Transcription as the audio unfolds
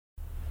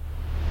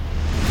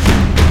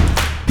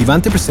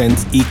Vivante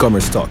presents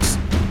eCommerce Talks,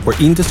 where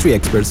industry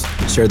experts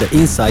share their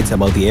insights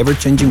about the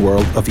ever-changing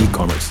world of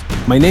e-commerce.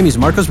 My name is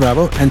Marcos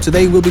Bravo, and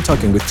today we'll be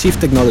talking with Chief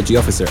Technology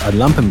Officer at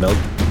Lampenwelt,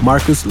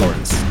 Marcus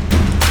Lorenz.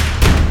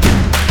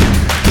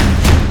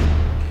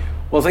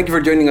 Well, thank you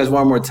for joining us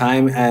one more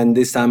time, and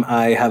this time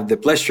I have the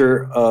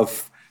pleasure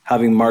of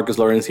having Marcus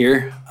Lorenz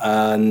here,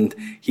 and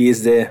he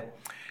is the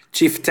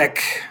Chief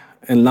Tech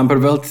in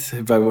Lampenwelt,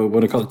 if I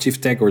want to call it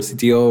Chief Tech or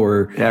CTO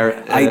or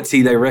IT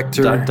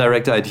Director.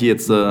 Director IT,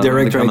 it's the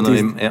common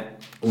name. Yeah.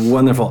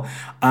 Wonderful.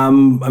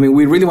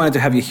 We really wanted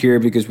to have you here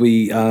because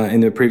we,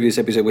 in the previous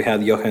episode, we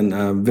had Johan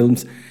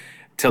Wilms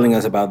telling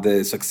us about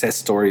the success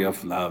story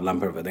of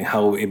Lampenwelt and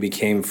how it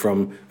became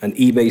from an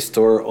eBay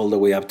store all the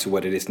way up to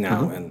what it is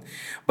now. Mm-hmm.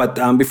 But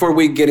before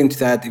we get into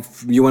that,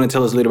 if you want to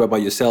tell us a little bit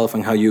about yourself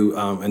and how you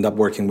end up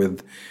working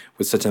with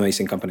such an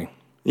amazing company.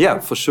 Yeah,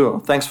 for sure.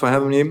 Thanks for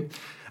having me.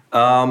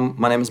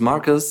 My name is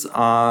Marcus.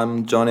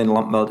 I'm joining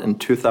Lampenwelt in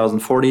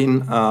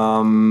 2014,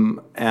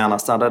 and I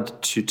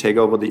started to take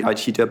over the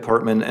IT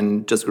department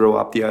and just grow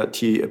up the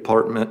IT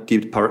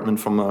department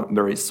from a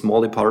very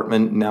small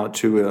department now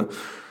to a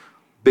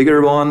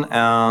bigger one.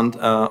 And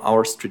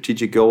our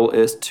strategic goal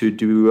is to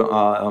do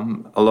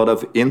a lot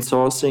of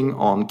insourcing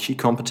on key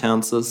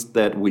competences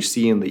that we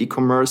see in the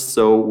e-commerce.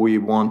 So we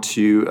want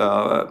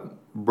to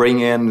bring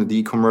in the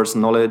e-commerce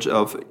knowledge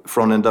of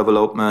front-end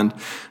development,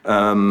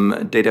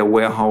 data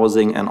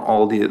warehousing, and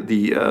all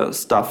the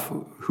stuff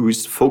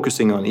who's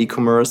focusing on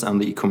e-commerce and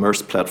the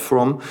e-commerce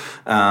platform.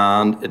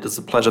 And it is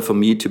a pleasure for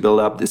me to build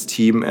up this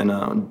team in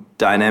a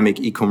dynamic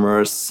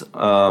e-commerce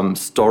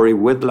story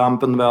with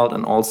Lampenwelt,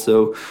 and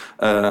also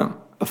a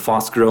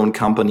fast-growing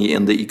company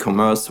in the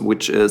e-commerce,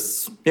 which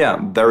is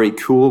very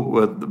cool,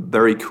 with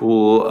very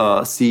cool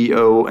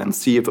CEO and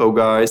CFO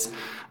guys.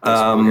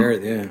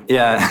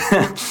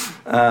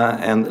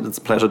 And it's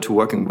a pleasure to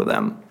working with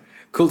them.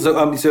 Cool.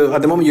 So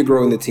at the moment you're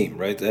growing the team,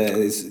 right?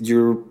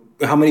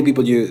 How many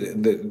people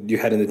you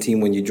had in the team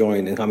when you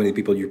joined, and how many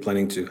people you're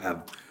planning to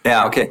have?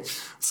 Yeah. Okay.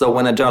 So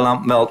when I joined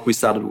Lampenwelt, we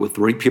started with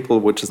 3 people,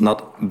 which is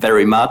not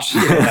very much.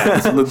 Yeah,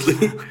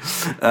 absolutely.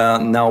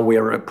 Now we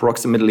are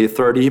approximately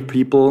 30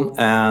 people,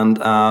 and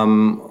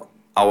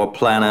our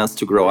plan is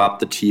to grow up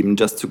the team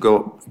just to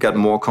get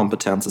more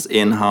competences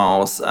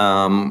in-house.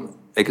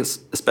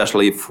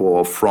 Especially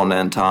for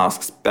front-end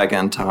tasks,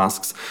 back-end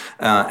tasks,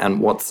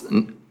 and what's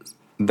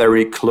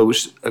very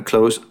close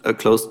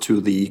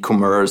to the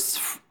e-commerce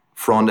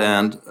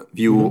front-end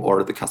view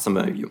or the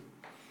customer view.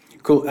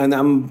 Cool. And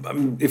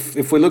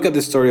if we look at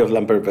the story of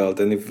Lampenwelt,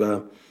 and if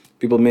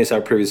people miss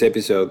our previous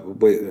episode,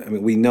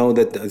 we know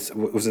that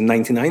it was in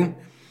 '99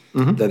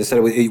 that it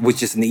started,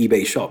 which is an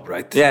eBay shop,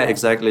 right? Yeah,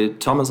 exactly.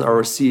 Thomas,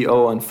 our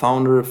CEO and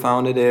founder,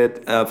 founded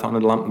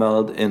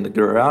Lampenwelt in the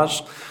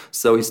garage.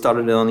 So he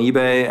started it on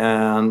eBay,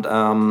 and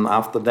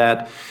after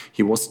that,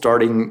 he was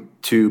starting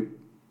to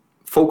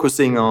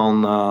focusing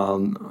on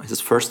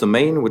his first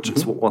domain, which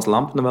was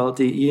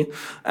Lampenwelt.de,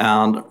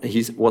 and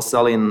he was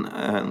selling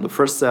in the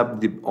first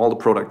step all the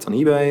products on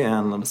eBay,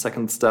 and in the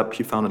second step,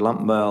 he founded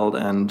Lampenwelt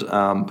and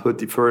put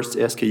the first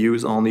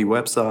SKUs on the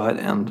website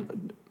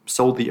and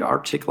sold the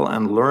article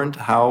and learned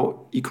how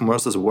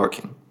e-commerce is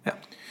working. Yeah.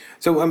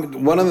 So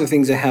one of the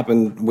things that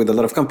happened with a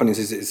lot of companies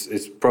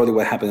is probably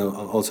what happened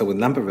also with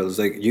Lampenwelt. It's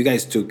like you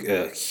guys took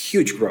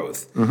huge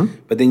growth,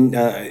 but then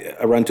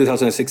around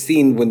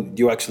 2016, when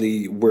you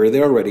actually were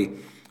there already,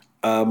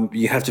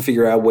 you have to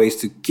figure out ways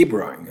to keep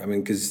growing.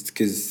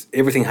 Because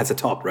everything has a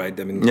top, right?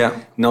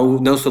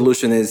 No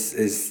solution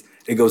is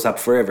it goes up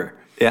forever.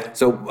 Yeah.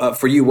 So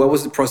for you, what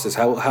was the process?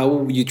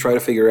 How you try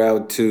to figure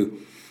out to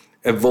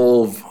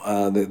evolve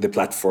the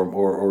platform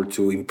or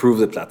to improve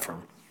the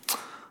platform?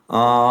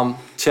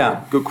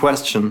 Good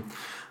question.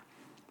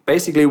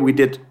 Basically, we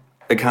did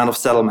a kind of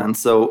settlement.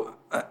 So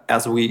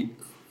as we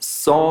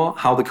saw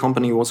how the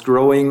company was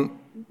growing,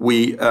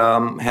 we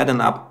headed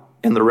up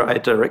in the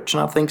right direction,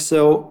 I think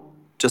so,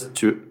 just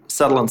to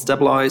settle and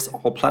stabilize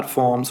all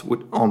platforms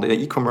on the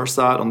e-commerce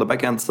side, on the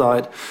back-end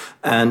side,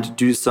 and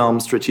do some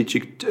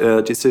strategic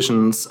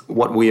decisions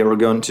what we are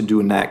going to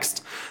do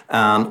next.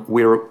 And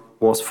we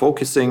was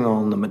focusing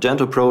on the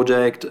Magento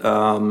project,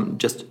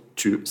 just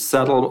to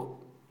settle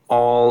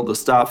all the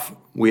stuff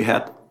we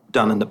had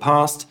done in the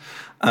past.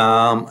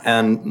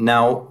 And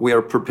now we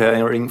are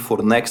preparing for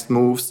the next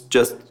moves,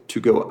 just to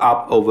go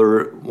up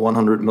over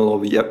 100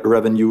 million of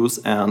revenues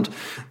and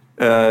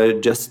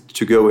just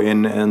to go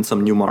in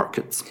some new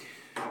markets.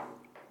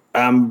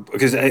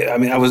 Because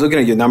I was looking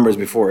at your numbers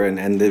before,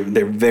 and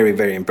they're very,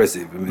 very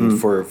impressive.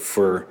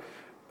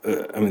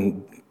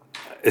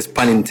 It's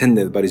pun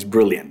intended, but it's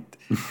brilliant.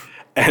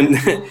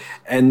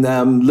 And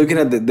looking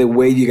at the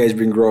way you guys have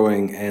been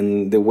growing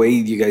and the way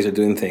you guys are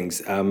doing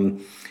things,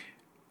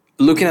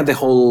 looking at the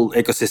whole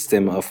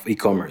ecosystem of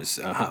e-commerce,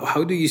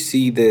 how do you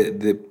see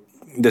the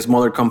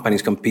smaller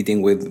companies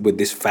competing with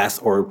this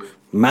fast or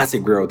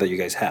massive growth that you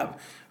guys have?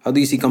 How do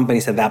you see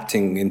companies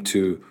adapting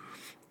into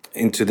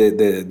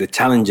the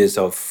challenges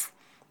of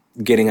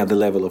getting at the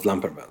level of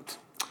Lampenwelt?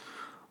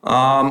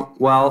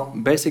 Well,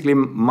 basically,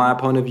 my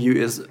point of view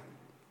is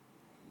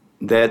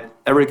that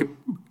every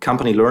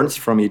company learns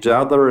from each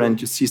other, and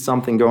you see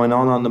something going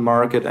on the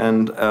market,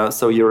 and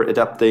so you're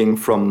adapting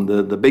from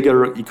the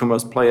bigger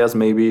e-commerce players,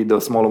 maybe the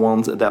smaller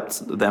ones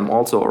adapt them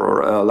also,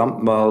 or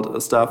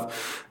Lampenwelt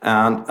stuff.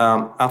 And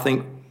I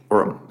think,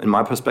 or in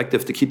my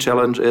perspective, the key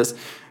challenge is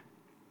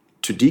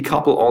to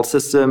decouple all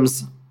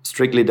systems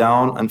strictly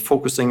down and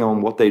focusing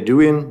on what they're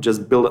doing.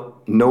 Just build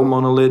no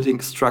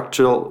monolithic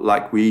structure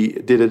like we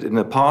did it in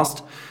the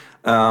past.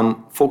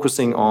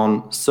 Focusing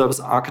on service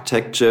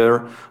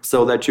architecture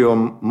so that you're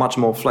much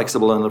more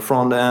flexible in the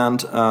front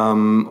end,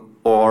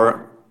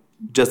 or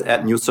just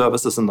add new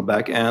services in the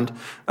back end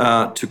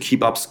to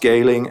keep up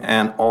scaling,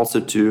 and also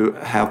to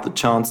have the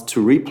chance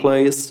to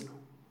replace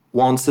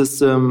one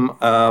system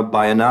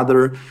by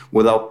another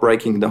without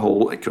breaking the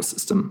whole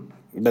ecosystem.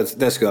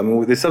 That's good. I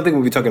mean, there's something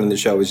we'll be talking on the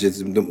show, which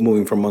is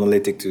moving from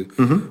monolithic to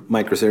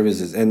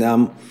microservices.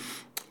 And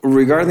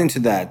regarding to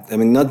that, I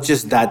mean, not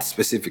just that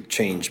specific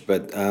change,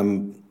 but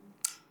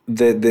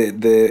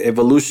the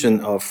evolution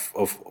of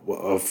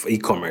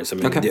e-commerce. I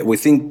mean, we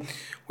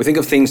think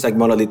of things like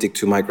monolithic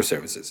to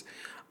microservices.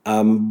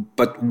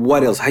 But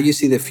what else? How do you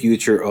see the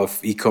future of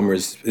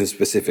e-commerce in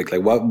specific?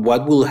 Like,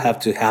 what will have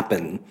to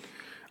happen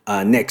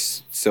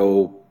next?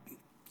 So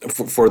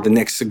for the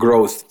next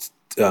growth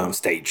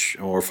stage,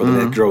 or for the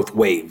next growth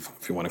wave,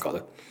 if you want to call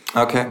it.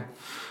 Okay.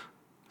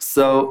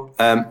 So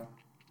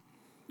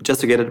just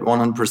to get it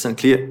 100%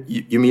 clear,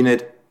 you mean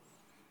it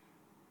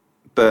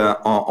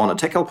on a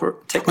technical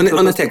on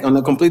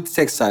the complete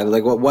tech side?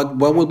 Like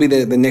what will be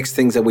the next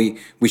things that we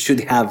should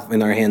have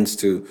in our hands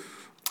to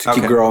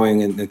keep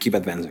growing and keep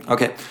advancing?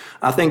 Okay,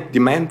 I think the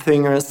main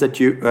thing is that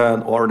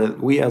that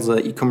we as an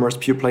e-commerce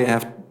pure player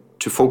have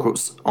to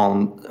focus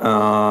on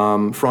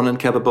front-end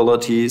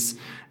capabilities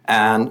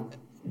and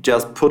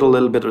just put a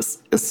little bit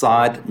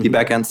aside the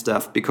back-end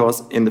stuff,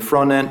 because in the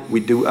front end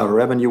we do our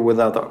revenue with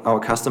our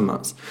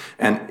customers,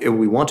 and if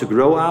we want to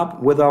grow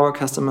up with our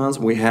customers,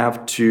 we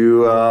have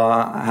to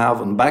have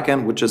a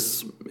back-end which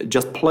is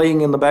just playing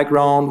in the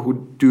background, who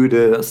do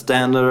the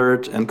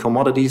standard and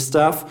commodity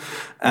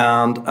stuff.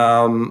 And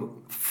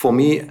for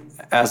me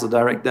as a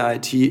director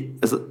IT,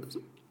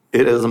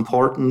 it is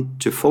important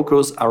to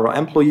focus our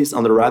employees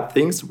on the right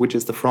things, which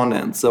is the front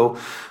end. So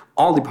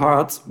all the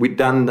parts we've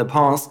done in the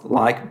past,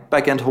 like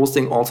back-end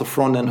hosting, also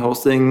front-end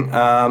hosting,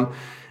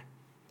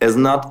 is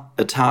not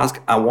a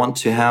task I want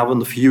to have in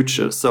the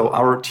future. So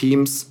our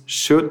teams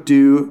should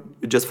do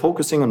just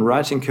focusing on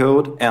writing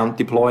code and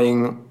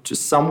deploying to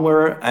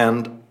somewhere,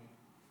 and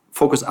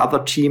focus other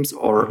teams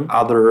or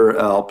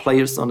other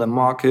players on the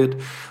market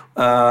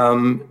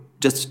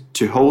just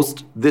to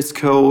host this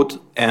code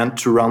and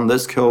to run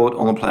this code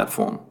on a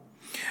platform.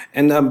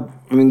 And I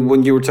mean,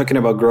 when you were talking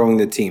about growing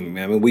the team,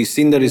 I mean, we've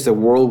seen that it's a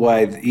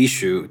worldwide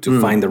issue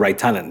to find the right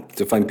talent,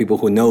 to find people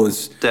who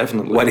knows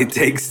what it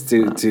takes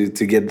to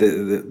get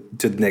to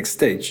the next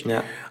stage.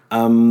 Yeah.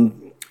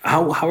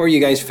 How are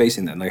you guys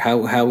facing that? Like,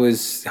 how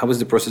is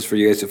the process for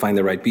you guys to find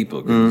the right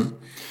people?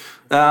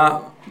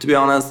 To be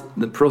honest,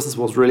 the process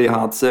was really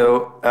hard.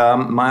 So,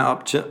 my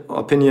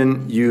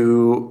opinion,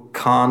 you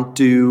can't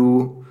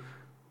do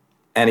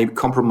any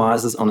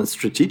compromises on a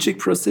strategic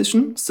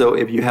position. So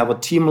if you have a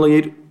team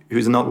lead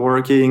who's not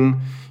working,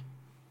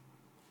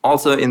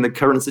 also in the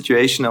current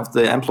situation of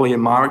the employee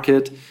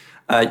market,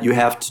 you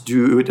have to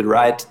do the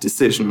right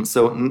decision.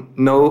 So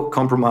no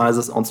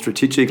compromises on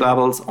strategic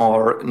levels,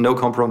 or no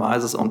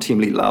compromises on team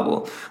lead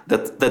level.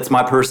 That's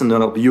my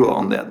personal view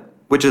on that,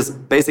 which is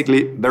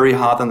basically very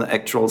hard in the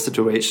actual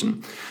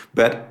situation.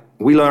 But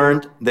we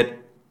learned that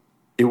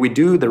if we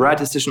do the right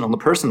decision on the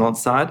personal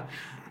side,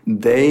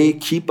 they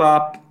keep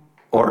up,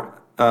 or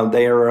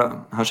they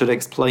are, how should I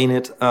explain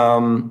it?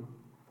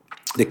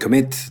 They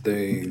commit.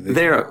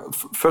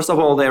 First of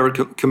all, they are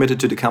committed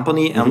to the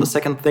company, and the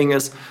second thing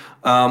is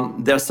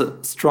there's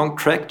a strong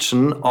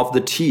traction of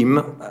the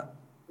team,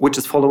 which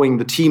is following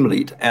the team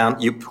lead,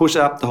 and you push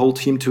up the whole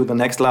team to the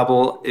next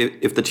level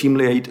if the team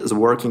lead is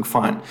working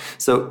fine.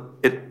 So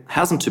it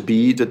hasn't to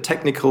be the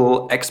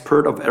technical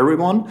expert of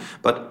everyone,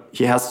 but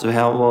he has to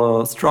have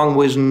a strong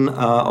vision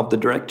of the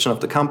direction of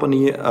the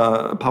company,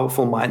 a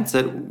powerful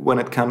mindset when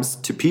it comes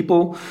to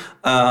people,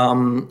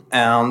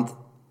 and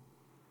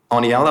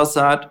on the other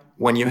side,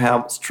 when you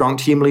have strong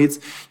team leads,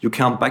 you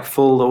can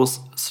backfill those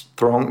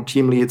strong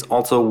team leads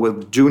also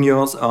with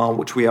juniors,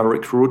 which we are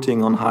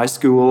recruiting on high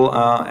school,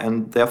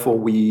 and therefore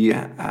we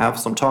have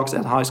some talks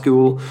at high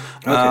school.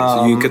 Okay,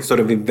 so you could sort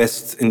of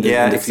invest in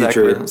the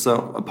future.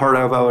 So a part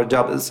of our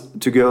job is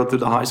to go to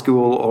the high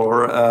school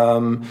or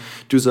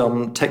do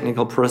some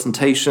technical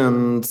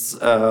presentations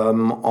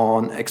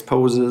on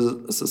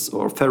exposes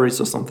or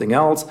ferries or something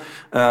else,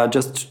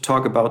 just to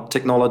talk about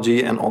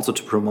technology and also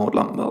to promote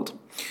Lampenwelt.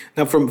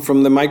 Now,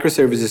 from the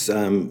microservices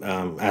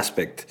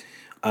aspect,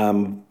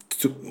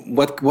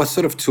 what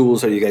sort of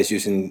tools are you guys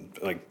using,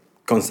 like,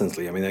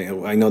 constantly? I mean,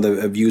 I know that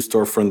a Vue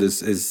storefront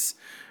is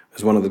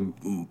one of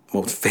the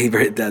most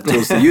favorite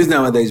tools to use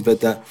nowadays.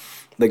 But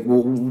Like,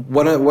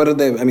 what are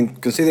the? I mean,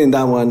 considering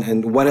that one,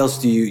 and what else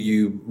do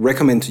you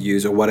recommend to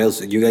use, or what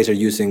else you guys are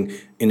using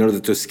in order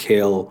to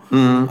scale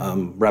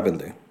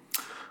rapidly?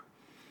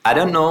 I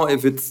don't know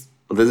if it's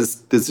this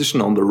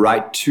decision on the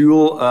right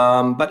tool,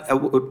 but I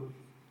would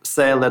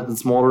say that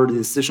it's more the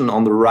decision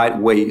on the right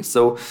way.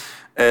 So,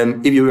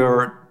 if you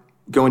are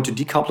going to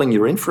decoupling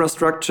your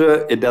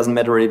infrastructure, it doesn't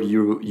matter if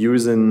you're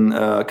using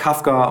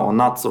Kafka or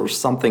Nuts or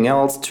something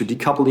else to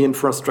decouple the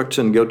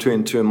infrastructure and go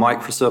into a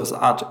microservice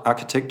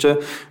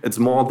architecture. It's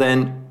more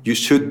than you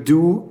should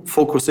do,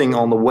 focusing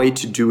on the way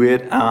to do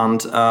it,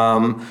 and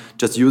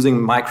just using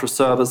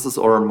microservices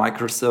or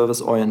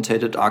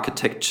microservice-oriented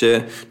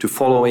architecture to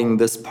following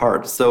this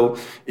part. So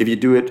if you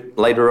do it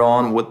later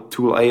on with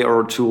tool A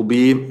or tool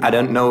B, I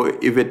don't know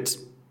if it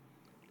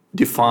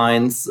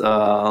defines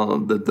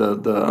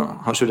the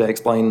how should I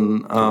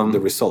explain the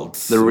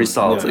results. The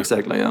results,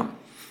 exactly, yeah.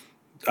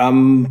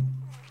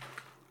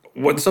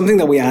 What's something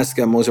that we ask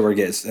most of our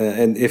guests,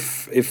 and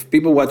if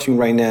people watching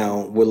right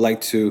now would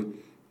like to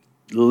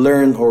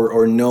learn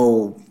or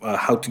know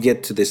how to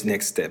get to this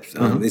next steps,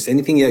 is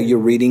anything that you're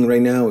reading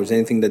right now, or is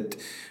anything that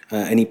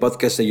any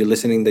podcast that you're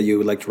listening that you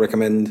would like to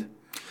recommend?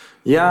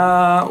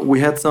 Yeah, we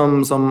had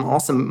some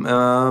awesome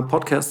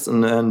podcasts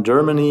in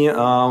Germany,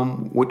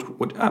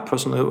 which I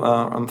personally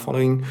am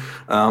following.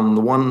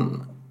 The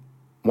one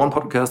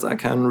podcast I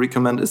can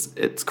recommend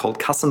it's called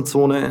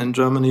Kassenzone in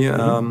Germany.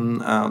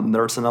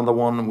 There's another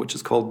one which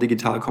is called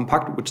Digital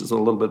Compact, which is a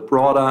little bit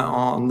broader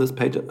on this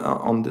page,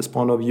 on this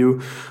point of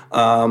view.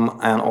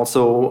 And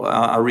also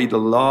I read a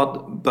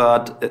lot,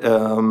 but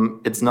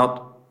it's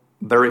not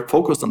very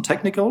focused on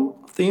technical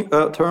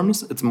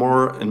terms. It's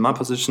more, in my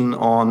position,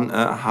 on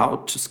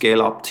how to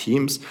scale up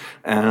teams.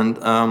 And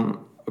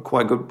a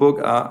quite good book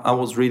I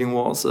was reading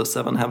was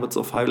 7 Habits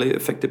of Highly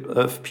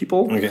Effective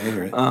People. Okay,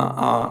 great.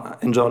 I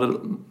enjoyed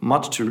it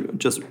much to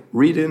just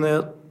read in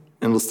it,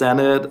 understand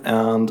it,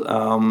 and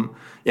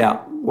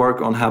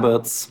work on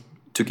habits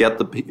to get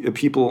the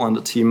people and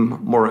the team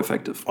more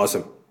effective.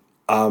 Awesome.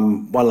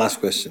 One last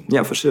question.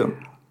 Yeah, for sure.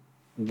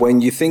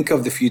 When you think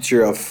of the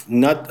future of we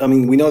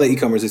know that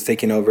e-commerce is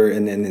taking over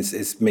and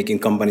it's making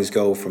companies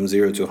go from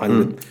 0 to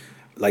 100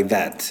 like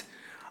that.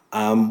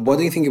 What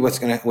do you think what's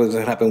going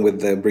to happen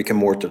with the brick and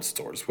mortar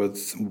stores?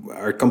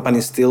 Are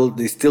companies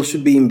still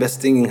should be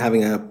investing in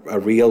having a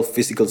real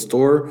physical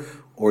store,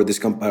 or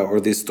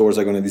these stores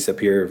are going to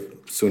disappear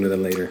sooner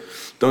than later?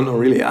 Don't know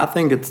really. I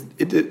think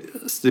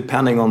it's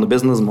depending on the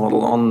business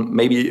model. On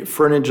maybe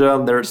furniture,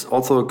 there's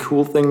also a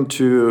cool thing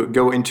to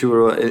go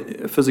into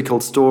a physical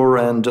store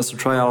and just to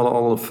try out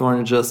all the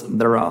furniture.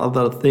 There are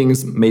other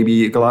things,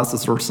 maybe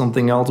glasses or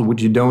something else,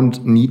 which you don't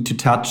need to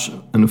touch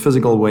in a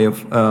physical way.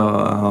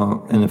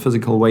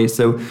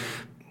 So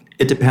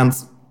it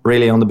depends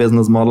really on the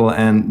business model,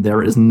 and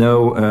there is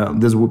no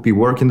this would be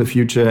work in the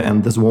future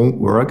and this won't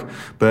work.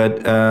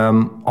 But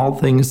all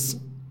things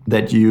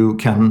that you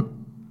can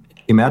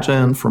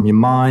imagine from your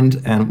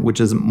mind, and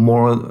which is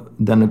more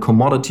than a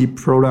commodity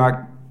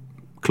product,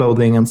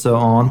 clothing and so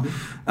on,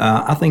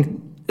 I think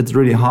it's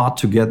really hard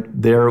to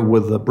get there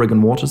with a brick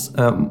and mortar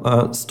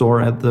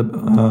store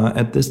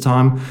at this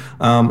time,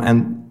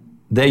 and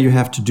there you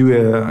have to do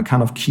a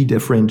kind of key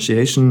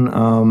differentiation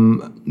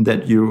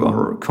that you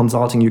are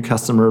consulting your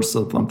customers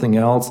or something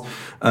else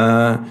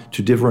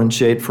to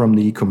differentiate from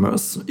the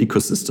e-commerce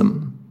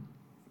ecosystem.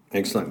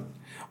 Excellent.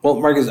 Well,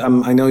 Marcus,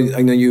 I know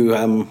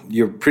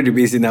you're pretty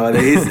busy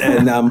nowadays,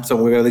 and so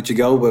we're gonna let you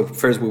go. But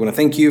first, we want to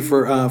thank you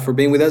for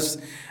being with us,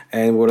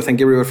 and we want to thank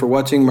everyone for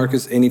watching.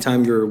 Marcus,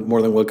 anytime, you're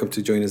more than welcome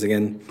to join us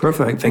again.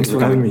 Perfect. Thanks for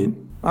having me.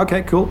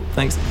 Okay, cool.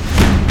 Thanks.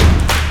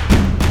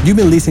 You've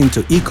been listening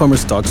to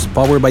e-commerce talks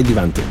powered by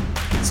Devante.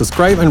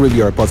 Subscribe and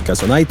review our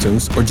podcast on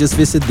iTunes, or just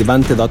visit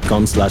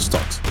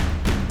devante.com/talks.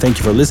 Thank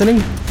you for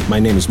listening. My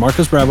name is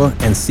Marcus Bravo,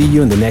 and see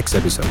you in the next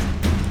episode.